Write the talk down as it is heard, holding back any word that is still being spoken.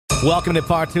Welcome to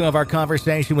part 2 of our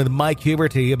conversation with Mike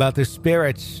Huberty about the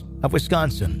spirits of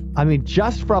Wisconsin. I mean,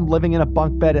 just from living in a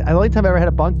bunk bed, the only time I ever had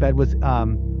a bunk bed was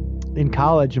in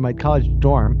college, in my college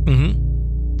dorm.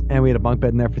 And we had a bunk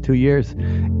bed in there for 2 years.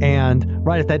 And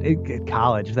right at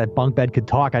college, if that bunk bed could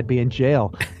talk, I'd be in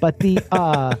jail. But the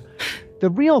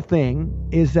real thing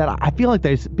is that I feel like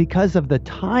because of the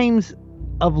times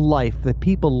of life that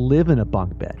people live in a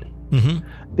bunk bed,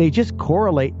 they just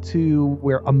correlate to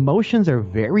where emotions are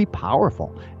very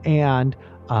powerful. And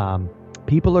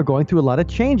people are going through a lot of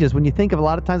changes. When you think of a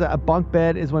lot of times, a bunk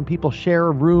bed is when people share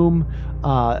a room,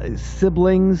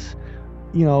 siblings,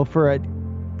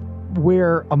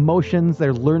 where emotions,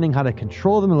 they're learning how to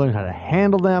control them, they're learning how to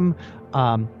handle them.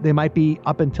 They might be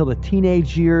up until the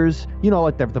teenage years,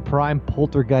 like the prime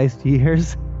poltergeist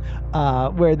years,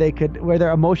 where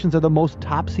their emotions are the most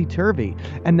topsy-turvy.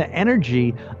 And the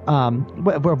energy,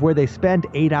 where they spend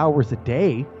 8 hours a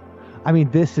day. I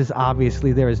mean, this is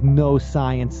obviously, there is no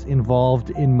science involved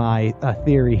in my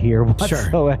theory here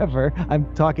whatsoever. Sure.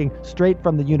 I'm talking straight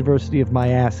from the University of my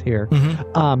ass here.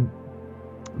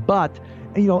 But,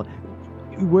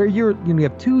 where you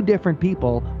have two different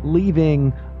people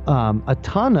leaving a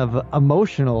ton of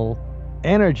emotional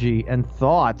energy and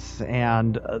thoughts.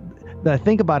 And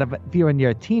think about it, if you're when you're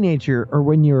a teenager or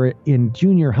when you're in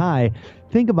junior high,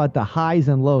 think about the highs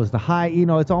and lows. The high,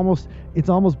 it's almost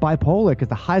bipolar, because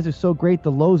the highs are so great,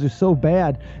 the lows are so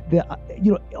bad.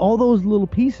 All those little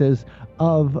pieces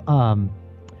of,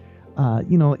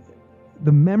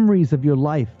 the memories of your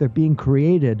life, they're being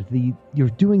created. You're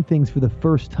doing things for the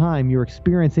first time. You're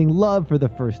experiencing love for the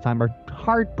first time, or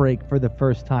heartbreak for the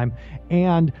first time.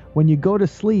 And when you go to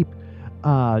sleep,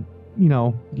 you're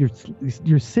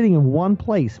sitting in one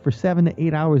place for 7 to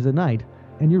 8 hours a night,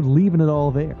 and you're leaving it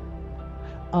all there.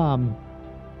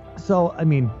 So, I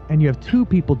mean, and you have two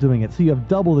people doing it, so you have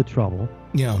double the trouble.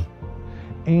 Yeah.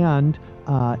 And,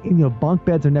 bunk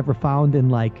beds are never found in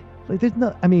there's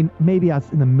no, I mean, maybe out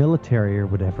in the military or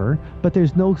whatever, but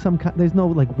there's no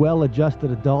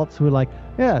well-adjusted adults who are like,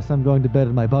 yes, I'm going to bed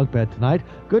in my bunk bed tonight.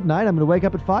 Good night. I'm going to wake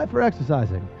up at 5 for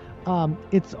exercising.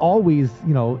 It's always,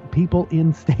 people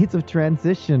in states of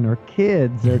transition, or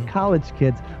kids, or college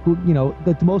kids who,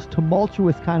 the most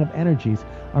tumultuous kind of energies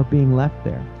are being left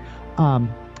there.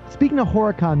 Speaking of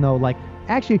Horicon, though,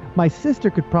 actually, my sister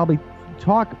could probably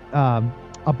talk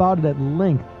about it at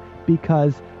length,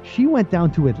 because she went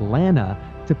down to Atlanta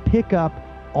to pick up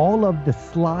all of the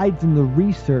slides and the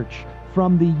research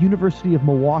from the University of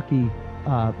Milwaukee,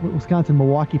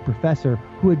 Wisconsin-Milwaukee professor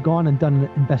who had gone and done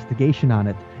an investigation on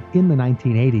it in the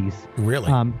 1980s.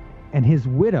 Really? And his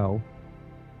widow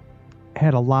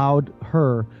had allowed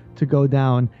her to go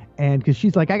down, and because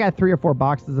she's like, I got 3 or 4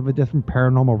 boxes of a different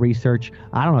paranormal research.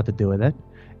 I don't know what to do with it.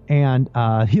 And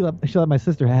she let my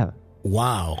sister have it.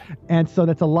 Wow. And so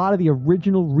that's a lot of the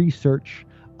original research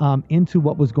into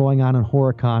what was going on in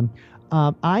Horicon.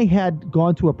 I had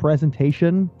gone to a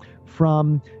presentation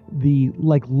from the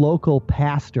local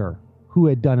pastor who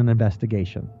had done an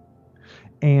investigation.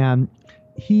 And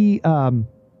he kind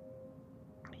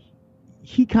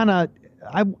of,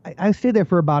 I stayed there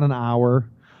for about an hour.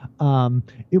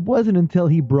 It wasn't until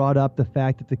he brought up the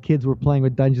fact that the kids were playing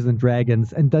with Dungeons and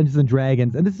Dragons, and this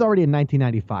is already in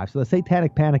 1995, so the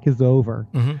Satanic Panic is over.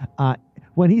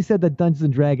 When he said that Dungeons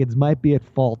and Dragons might be at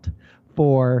fault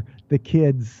for the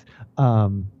kids,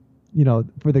 for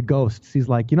the ghosts, he's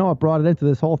like, what brought it into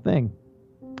this whole thing?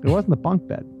 It wasn't the bunk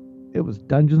bed. It was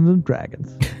Dungeons and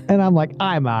Dragons. And I'm like,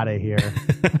 I'm out of here.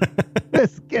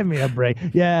 Just give me a break.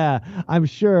 Yeah, I'm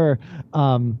sure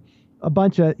a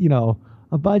bunch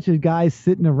of guys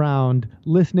sitting around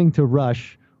listening to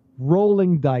Rush,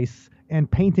 rolling dice, and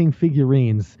painting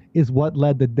figurines is what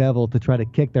led the devil to try to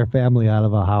kick their family out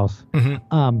of a house.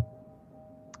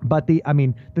 But the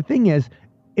thing is,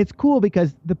 it's cool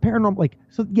because the paranormal,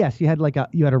 so yes, you had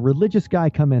a religious guy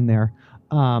come in there.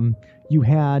 You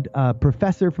had a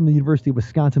professor from the University of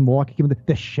Wisconsin-Milwaukee come in.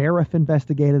 The sheriff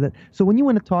investigated it. So when you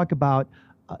want to talk about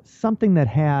something that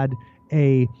had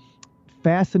a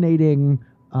fascinating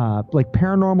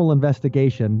paranormal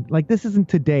investigation, this isn't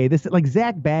today. This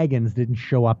Zach Baggins didn't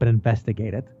show up and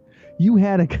investigate it. You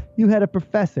had a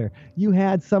professor. You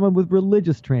had someone with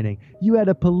religious training. You had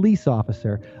a police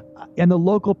officer, and the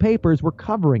local papers were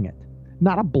covering it.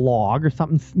 Not a blog or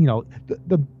something.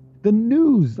 The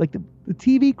news, the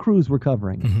TV crews were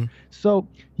covering. So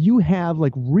you have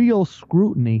real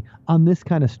scrutiny on this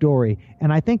kind of story,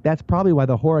 and I think that's probably why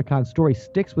the Horicon story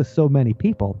sticks with so many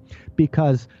people,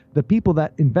 because the people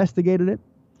that investigated it,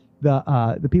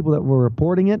 the people that were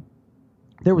reporting it,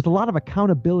 there was a lot of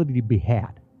accountability to be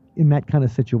had in that kind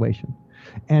of situation.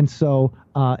 And so,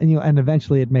 and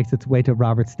eventually it makes its way to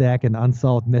Robert Stack and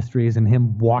Unsolved Mysteries and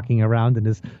him walking around in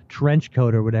his trench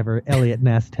coat or whatever, Elliot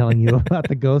Ness telling you about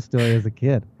the ghost story as a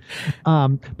kid.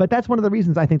 But that's one of the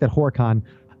reasons I think that HorrorCon,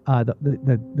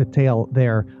 the tale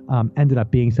there, ended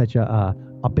up being such a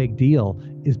big deal,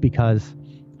 is because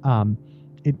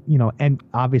and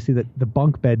obviously the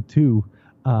bunk bed too,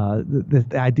 the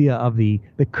idea of the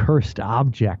cursed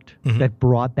object that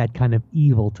brought that kind of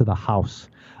evil to the house.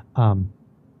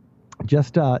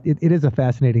 It is a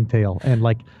fascinating tale, and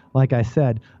like I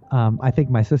said, I think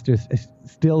my sister's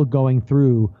still going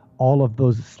through all of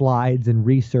those slides and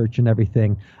research and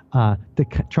everything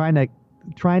trying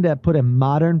to put a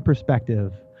modern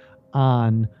perspective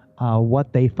on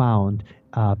what they found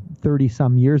 30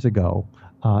 some years ago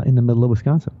in the middle of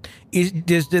Wisconsin.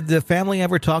 Did the family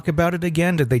ever talk about it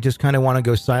again? Did they just kind of want to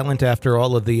go silent after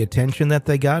all of the attention that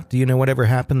they got? Do you know whatever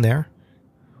happened there?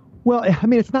 Well, I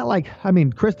mean, it's not like,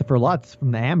 Christopher Lutz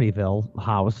from the Amityville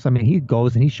house. I mean, he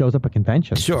goes and he shows up at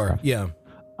conventions. Sure, yeah.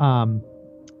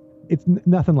 It's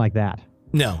nothing like that.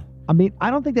 No. I mean, I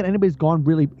don't think that anybody's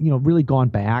really gone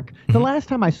back. The last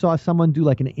time I saw someone do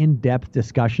like an in-depth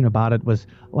discussion about it was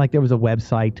like there was a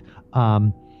website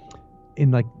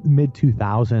in like mid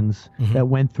 2000s that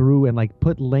went through and like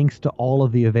put links to all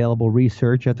of the available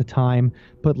research at the time,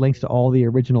 put links to all the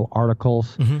original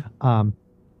articles.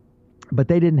 But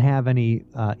they didn't have any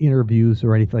interviews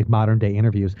or anything like modern day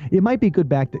interviews. It might be good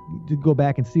to go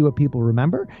back and see what people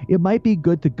remember. It might be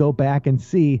good to go back and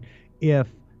see if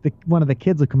one of the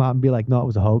kids would come out and be like, no, it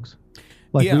was a hoax.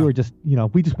 Like we were just,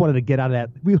 we just wanted to get out of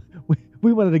that.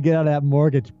 We wanted to get out of that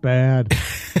mortgage bad.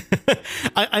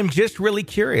 I'm just really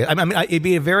curious. I mean, it'd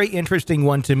be a very interesting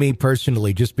one to me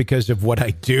personally, just because of what I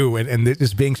do, and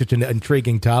this being such an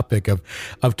intriguing topic of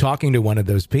talking to one of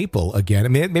those people again. I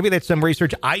mean, maybe that's some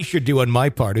research I should do on my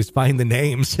part, is find the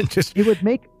names and just. It would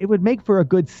make for a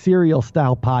good serial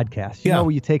style podcast. You know,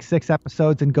 where you take 6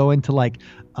 episodes and go into like.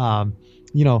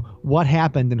 What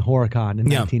happened in HorrorCon in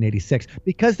 1986,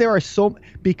 because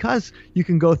because you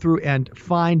can go through and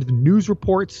find the news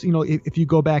reports, if you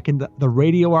go back in the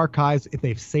radio archives, if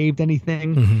they've saved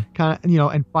anything,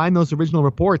 and find those original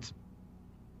reports,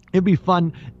 it'd be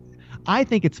fun. I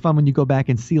think it's fun when you go back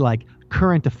and see like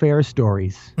current affairs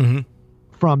stories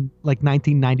from like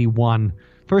 1991.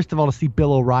 First of all, to see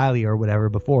Bill O'Reilly or whatever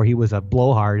before he was a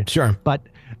blowhard. Sure. But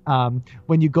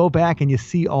when you go back and you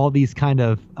see all these kind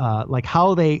of like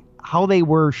how they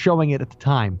were showing it at the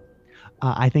time,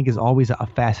 I think is always a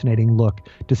fascinating look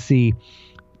to see.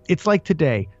 It's like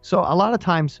today. So a lot of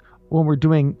times when we're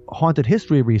doing haunted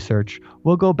history research,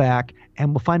 we'll go back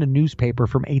and we'll find a newspaper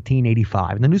from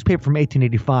 1885. And the newspaper from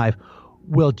 1885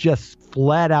 will just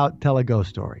flat out tell a ghost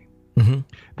story.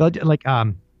 They'll, like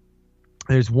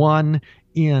there's one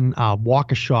in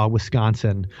Waukesha,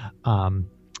 Wisconsin. Let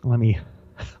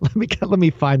me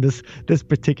find this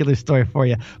particular story for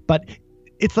you. But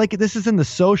it's like this is in the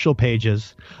social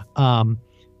pages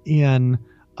in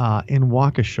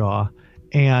Waukesha,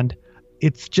 and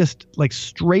it's just like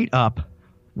straight up.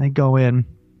 They go in,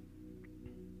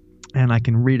 and I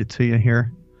can read it to you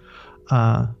here,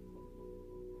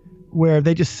 where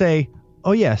they just say,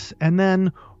 "Oh yes," and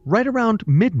then right around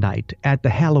midnight at the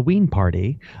Halloween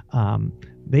party,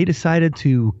 they decided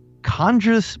to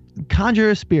conjure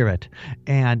a spirit,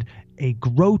 and a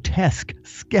grotesque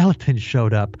skeleton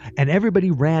showed up, and everybody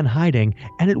ran hiding,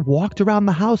 and it walked around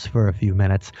the house for a few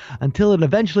minutes until it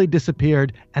eventually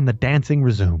disappeared and the dancing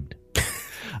resumed.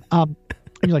 And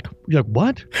you're like,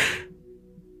 what?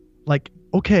 Like,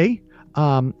 okay.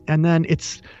 And then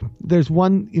there's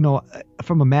one,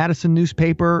 from a Madison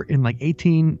newspaper in like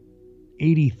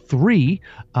 1883.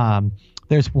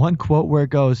 There's one quote where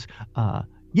it goes,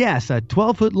 yes, a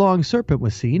 12-foot-long serpent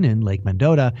was seen in Lake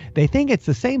Mendota. They think it's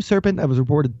the same serpent that was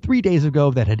reported 3 days ago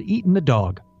that had eaten a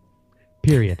dog.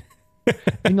 Period.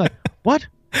 And you're like, what?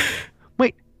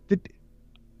 Wait,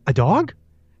 a dog?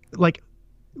 Like,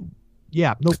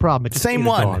 yeah, no problem. It just same ate a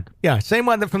one. Dog. Yeah, same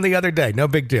one from the other day. No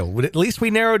big deal. At least we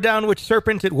narrowed down which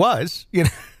serpent it was.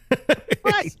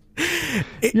 Right.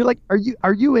 You're like,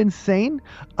 are you insane?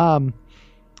 And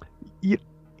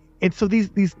so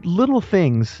these little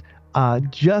things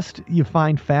just you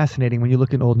find fascinating when you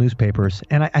look at old newspapers,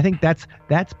 and I think that's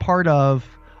part of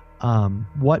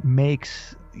what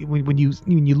makes when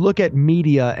you look at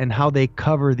media and how they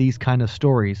cover these kind of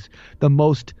stories, the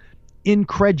most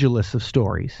incredulous of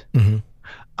stories.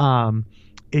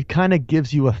 It kind of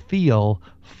gives you a feel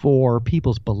for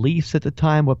people's beliefs at the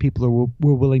time, what people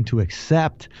were willing to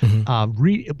accept,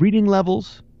 reading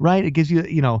levels, right? It gives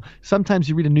you, sometimes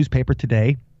you read a newspaper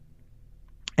today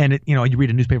And you read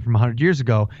a newspaper from 100 years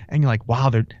ago, and you're like,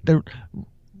 wow, they're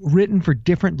written for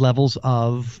different levels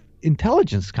of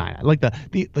intelligence, kind of like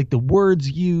the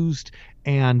words used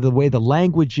and the way the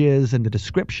language is and the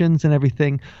descriptions and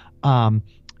everything.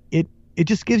 It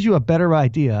just gives you a better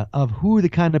idea of who the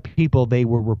kind of people they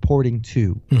were reporting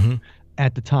to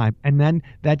at the time. And then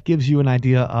that gives you an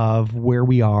idea of where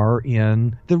we are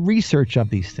in the research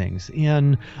of these things,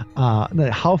 in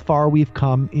how far we've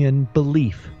come in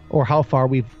belief, or how far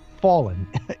we've fallen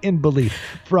in belief,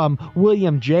 from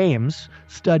William James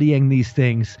studying these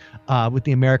things with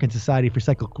the American Society for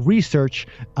Psychical Research,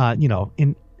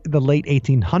 in the late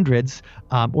 1800s,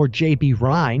 or J.B.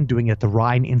 Rhine doing it at the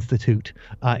Rhine Institute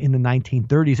in the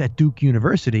 1930s at Duke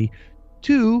University,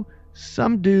 to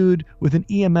some dude with an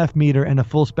EMF meter and a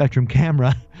full spectrum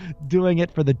camera doing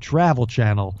it for the Travel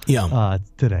Channel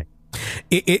today.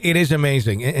 It is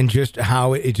amazing, and just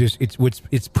how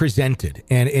it's presented,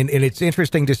 and it's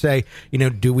interesting to say,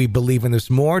 do we believe in this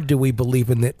more? Do we believe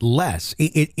in it less?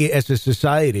 As a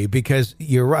society, because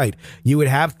you're right, you would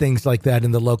have things like that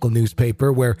in the local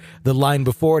newspaper where the line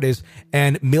before it is,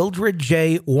 and Mildred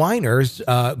J. Weiner's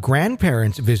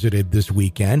grandparents visited this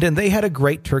weekend, and they had a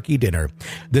great turkey dinner.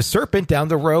 The serpent down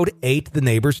the road ate the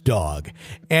neighbor's dog,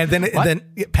 and then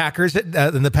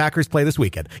the Packers play this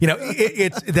weekend.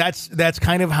 That's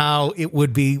kind of how it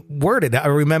would be worded. I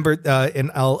remember,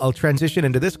 and I'll transition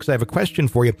into this because I have a question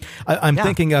for you. I'm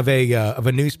thinking of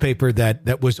a newspaper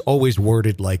that was always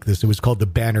worded like this. It was called the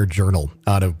Banner Journal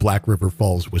out of Black River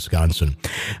Falls, Wisconsin.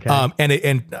 Okay.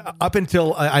 And up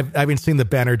until I haven't seen the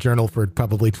Banner Journal for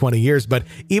probably 20 years, but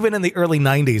even in the early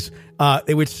 90s,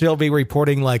 it would still be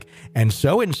reporting like, and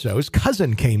so-and-so's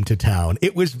cousin came to town.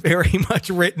 It was very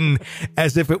much written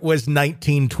as if it was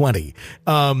 1920.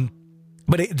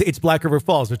 But it's Black River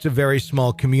Falls. It's a very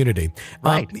small community.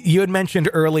 Right. You had mentioned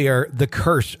earlier the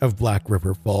curse of Black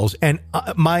River Falls, and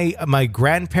my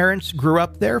grandparents grew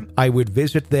up there. I would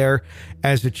visit there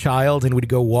as a child and would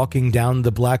go walking down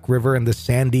the Black River and the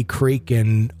Sandy Creek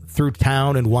and through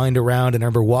town and wind around. And I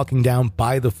remember walking down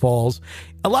by the falls.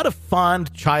 A lot of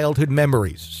fond childhood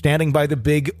memories, standing by the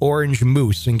big orange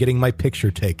moose and getting my picture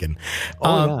taken.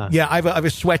 I have a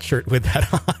sweatshirt with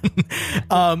that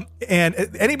on. And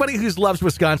anybody who loves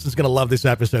Wisconsin is going to love this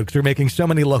episode because we're making so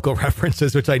many local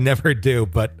references, which I never do.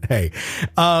 But hey,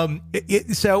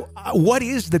 so what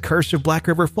is the curse of Black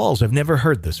River Falls? I've never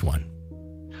heard this one.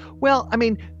 Well, I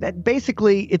mean, that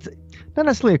basically it's not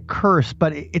necessarily a curse,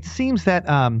 but it seems that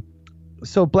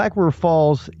so Black River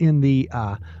Falls in the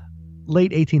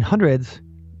late 1800s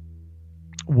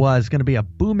was going to be a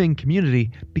booming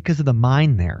community because of the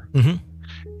mine there. Mm-hmm.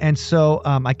 And so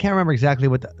I can't remember exactly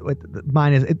what the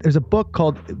mine is. There's a book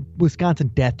called Wisconsin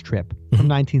Death Trip from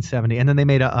 1970. And then they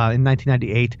made in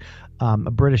 1998, a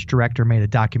British director made a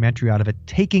documentary out of it,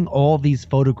 taking all these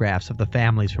photographs of the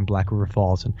families from Black River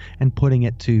Falls and putting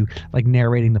it to like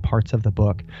narrating the parts of the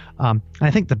book. And I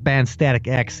think the band Static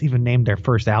X even named their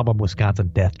first album Wisconsin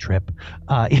Death Trip,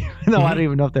 even though I don't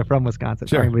even know if they're from Wisconsin.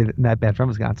 Sure. Or anybody in that band from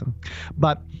Wisconsin.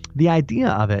 But the idea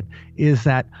of it is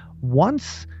that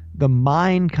once the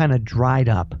mine kind of dried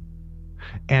up,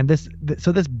 and this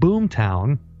boom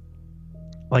town,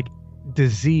 like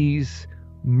disease,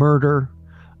 murder,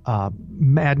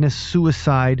 madness,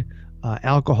 suicide,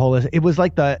 alcoholism. It was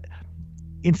like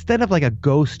instead of like a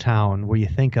ghost town where you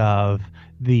think of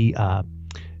the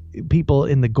people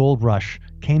in the gold rush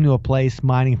came to a place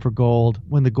mining for gold.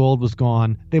 When the gold was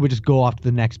gone, they would just go off to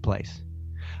the next place.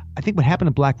 I think what happened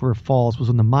in Black River Falls was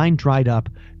when the mine dried up,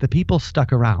 the people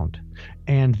stuck around,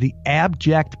 and the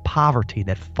abject poverty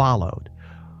that followed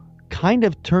kind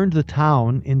of turned the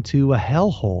town into a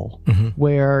hellhole,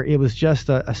 where it was just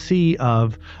a sea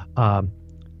of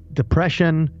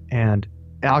depression and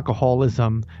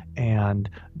alcoholism and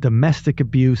domestic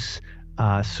abuse,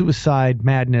 suicide,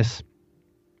 madness,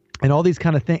 and all these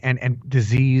kind of things, and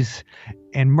disease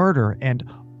and murder. And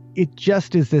it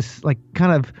just is this like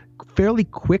kind of fairly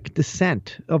quick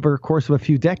descent over the course of a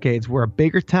few decades, where a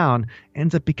bigger town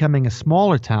ends up becoming a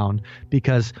smaller town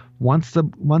because once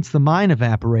the mine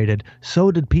evaporated,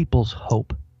 so did people's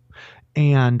hope.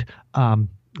 And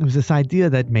it was this idea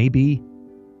that maybe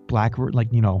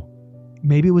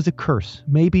maybe it was a curse.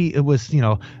 Maybe it was,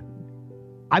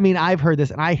 I mean, I've heard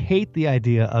this, and I hate the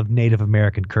idea of Native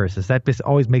American curses. That just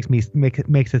always makes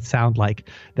it sound like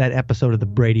that episode of the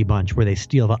Brady Bunch where they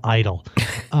steal the idol.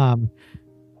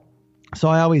 So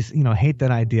I always, hate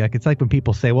that idea. It's like when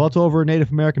people say, well, it's over a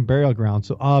Native American burial ground,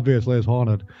 so obviously it's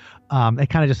haunted. It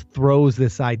kind of just throws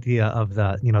this idea of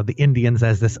the Indians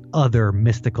as this other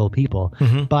mystical people.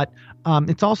 Mm-hmm. But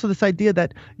it's also this idea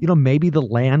that, maybe the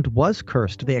land was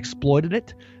cursed. They exploited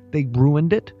it. they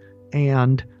ruined it,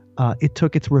 and it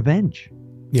took its revenge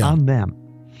on them.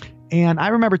 And I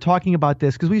remember talking about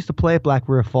this because we used to play at Black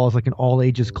River Falls, like an all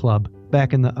ages club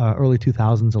back in the early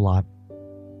 2000s a lot.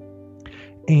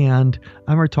 And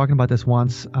I remember talking about this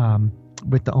once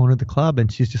with the owner of the club, and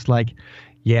she's just like,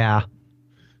 yeah,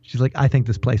 she's like, I think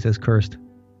this place is cursed.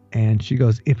 And she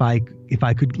goes, if I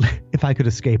could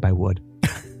escape, I would.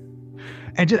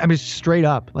 And just, I mean, straight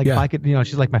up, like if I could,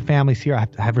 she's like, my family's here. I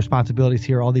have responsibilities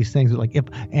here, all these things. Like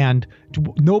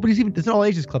nobody's even, it's an all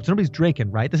ages club. So nobody's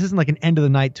drinking, right? This isn't like an end of the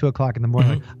night, 2:00 in the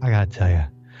morning. Like, I got to tell you,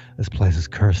 this place is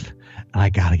cursed and I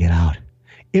got to get out.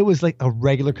 It was like a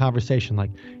regular conversation.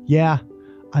 Like, yeah,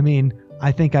 I mean,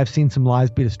 I think I've seen some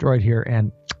lives be destroyed here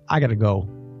and I got to go.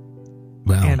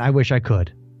 Wow. And I wish I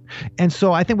could. And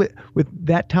so I think with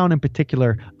that town in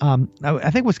particular,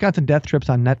 I think Wisconsin Death Trip's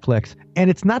on Netflix, and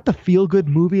it's not the feel-good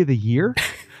movie of the year,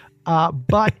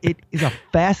 but it is a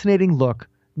fascinating look,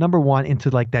 number one, into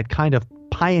like that kind of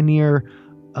pioneer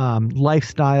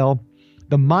lifestyle,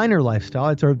 the miner lifestyle.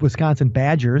 It's our Wisconsin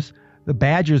Badgers. The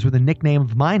Badgers were the nickname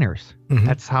of miners. Mm-hmm.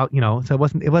 That's how, so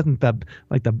it wasn't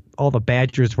all the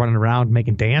Badgers running around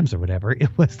making dams or whatever. It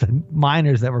was the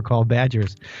miners that were called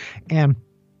Badgers.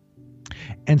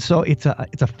 And so it's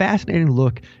a fascinating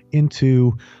look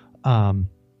into,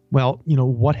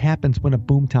 what happens when a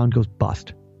boomtown goes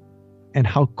bust, and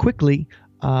how quickly,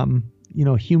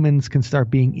 humans can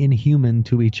start being inhuman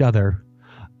to each other.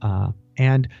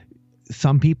 And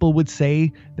some people would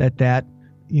say that,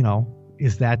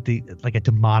 is that like a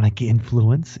demonic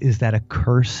influence? Is that a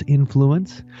curse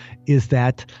influence? Is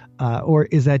that, or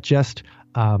is that just,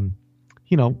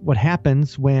 what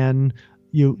happens when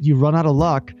you run out of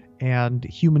luck? And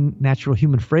natural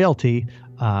human frailty,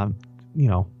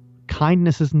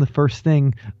 kindness isn't the first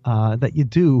thing that you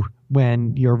do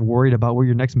when you're worried about where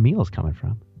your next meal is coming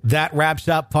from. That wraps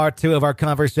up part 2 of our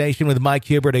conversation with Mike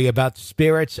Huberty about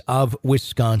spirits of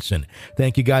Wisconsin.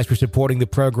 Thank you guys for supporting the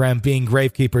program, being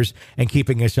gravekeepers, and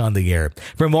keeping us on the air.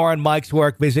 For more on Mike's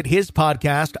work, visit his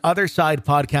podcast,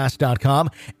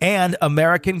 OthersidePodcast.com, and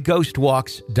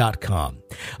AmericanGhostWalks.com.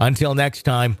 Until next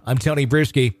time, I'm Tony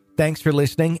Bruschi. Thanks for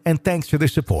listening, and thanks for the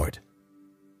support.